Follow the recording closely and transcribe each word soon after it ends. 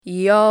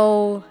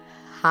Yo,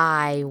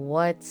 hi,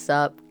 what's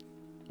up,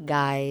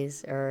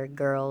 guys or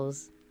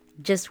girls?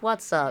 Just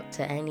what's up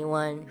to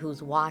anyone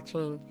who's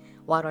watching?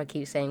 Why do I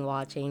keep saying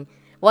watching?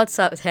 What's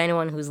up to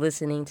anyone who's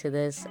listening to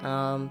this?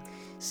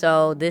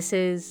 So this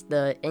is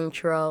the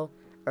intro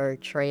or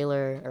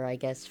trailer, or I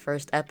guess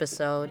first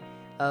episode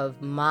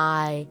of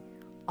my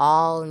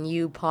all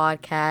new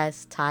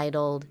podcast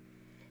titled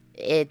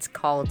It's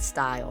Called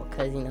Style,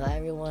 because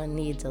everyone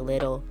needs a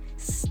little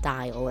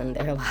style in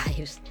their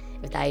lives,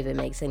 if that even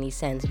makes any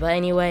sense. But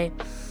anyway,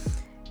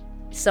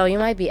 so you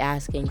might be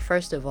asking,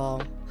 first of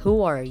all,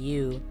 who are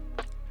you?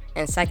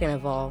 And second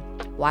of all,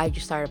 why did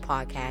you start a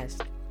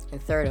podcast?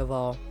 And third of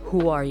all,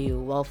 who are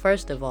you? Well,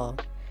 first of all,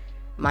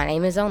 my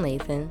name is El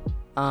Nathan.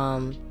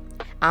 I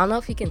don't know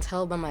if you can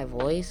tell by my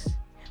voice,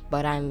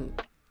 but I'm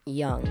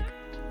young.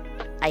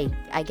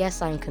 I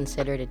guess I'm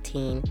considered a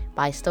teen,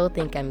 but I still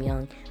think I'm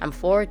young. I'm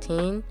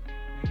 14,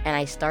 and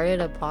I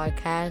started a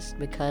podcast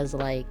because,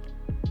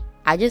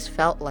 I just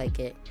felt like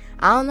it.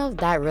 I don't know if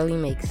that really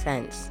makes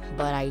sense,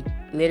 but I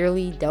didn't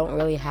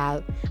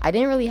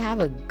really have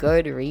a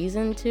good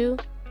reason to.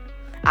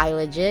 I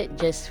legit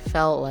just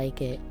felt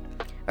like it.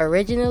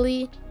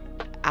 Originally,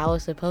 I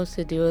was supposed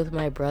to do it with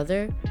my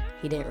brother.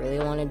 He didn't really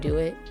want to do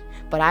it,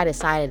 but I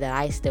decided that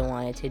I still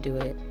wanted to do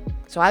it.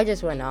 So I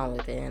just went on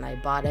with it, and I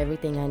bought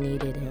everything I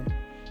needed, and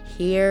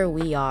here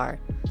we are.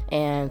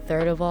 And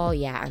third of all,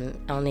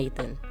 I'm El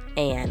Nathan,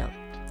 and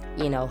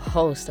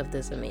host of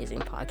this amazing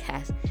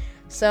podcast.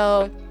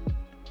 So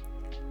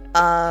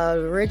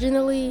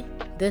originally,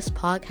 this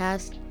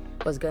podcast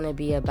was gonna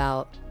be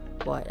about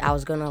I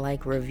was gonna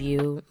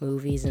review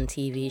movies and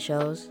TV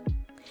shows.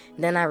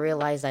 Then I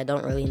realized I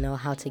don't really know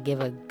how to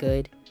give a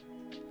good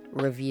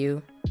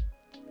review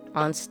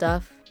on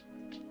stuff.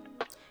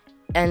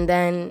 And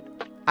then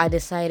I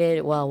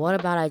decided, what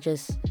about I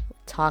just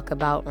talk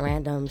about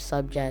random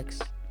subjects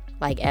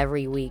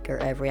every week or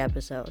every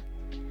episode?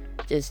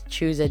 Just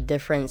choose a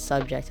different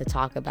subject to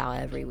talk about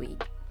every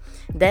week.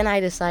 Then I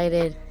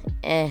decided,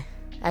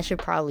 I should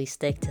probably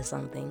stick to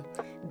something.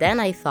 Then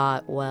I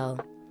thought,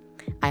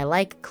 I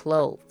like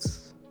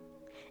clothes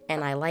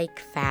and I like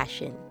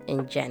fashion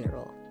in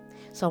general.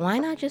 So why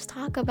not just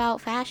talk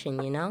about fashion,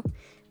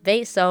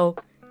 So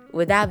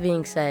with that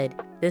being said,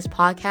 this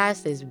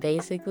podcast is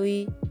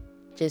basically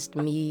just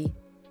me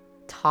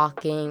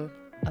talking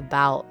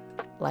about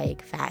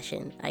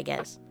fashion, I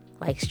guess,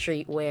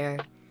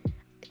 streetwear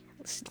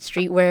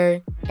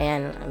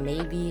and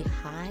maybe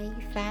high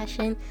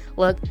fashion.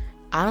 Look,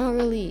 I don't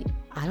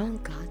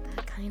got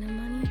that kind of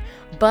money,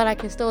 but I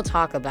can still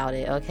talk about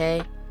it,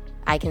 okay?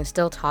 I can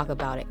still talk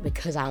about it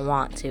because I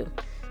want to.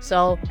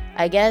 So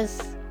I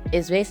guess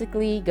it's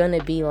basically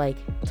gonna be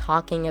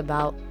talking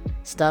about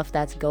stuff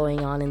that's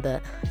going on in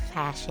the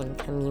fashion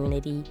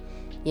community,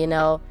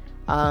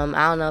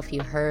 I don't know if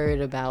you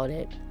heard about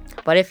it,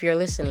 but if you're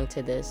listening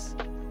to this,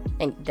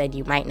 and then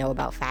you might know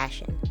about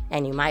fashion,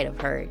 and you might have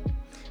heard.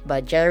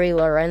 But Jerry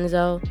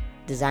Lorenzo,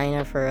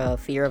 designer for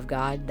Fear of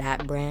God,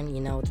 that brand,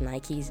 with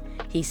Nikes,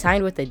 he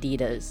signed with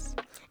Adidas.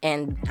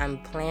 And I'm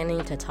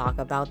planning to talk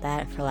about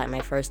that for my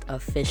first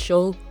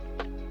official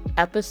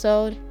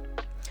episode.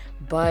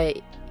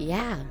 But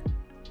yeah,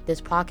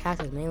 this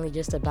podcast is mainly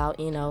just about,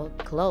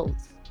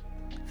 clothes,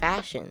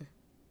 fashion.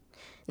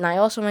 And I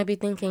also might be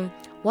thinking,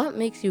 what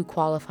makes you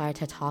qualified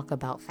to talk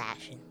about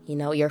fashion?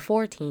 You're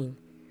 14.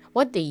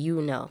 What do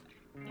you know?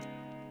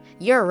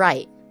 You're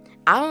right.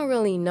 I don't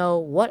really know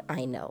what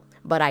I know,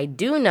 but I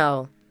do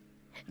know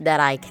that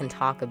I can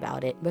talk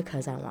about it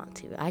because I want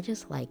to. I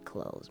just like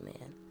clothes,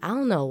 man. I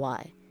don't know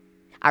why.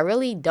 I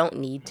really don't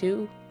need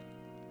to.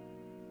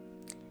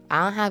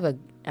 I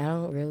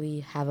don't really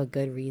have a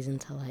good reason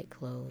to like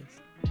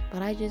clothes,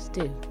 but I just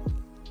do.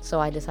 So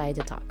I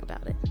decided to talk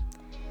about it.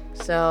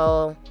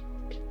 So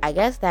I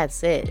guess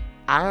that's it.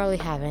 I don't really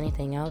have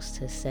anything else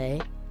to say.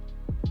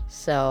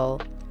 So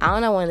I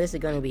don't know when this is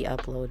going to be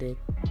uploaded.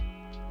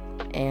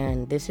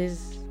 And this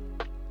is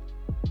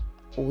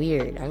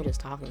weird. I'm just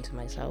talking to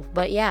myself.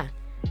 But yeah.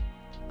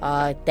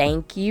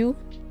 Thank you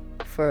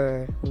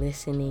for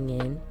listening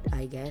in,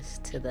 I guess,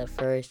 to the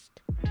first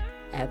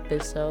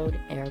episode.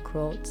 Air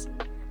quotes.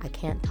 I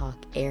can't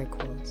talk. Air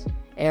quotes.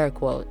 Air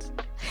quotes.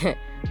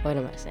 What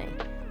am I saying?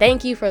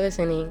 Thank you for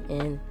listening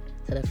in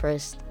to the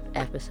first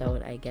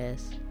episode, I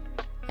guess.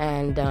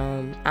 And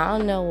I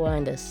don't know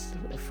when the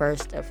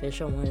first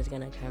official one is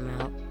gonna come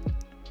out,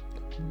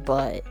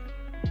 but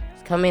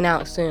it's coming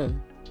out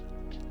soon,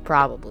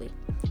 probably.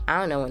 I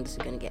don't know when this is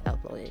gonna get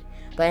uploaded,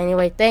 but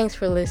anyway, thanks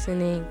for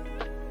listening.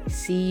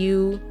 See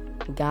you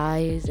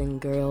guys and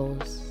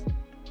girls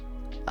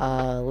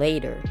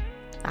later.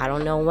 I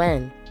don't know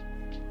when,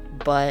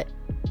 but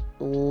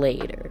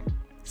later.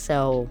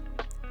 So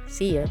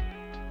see ya.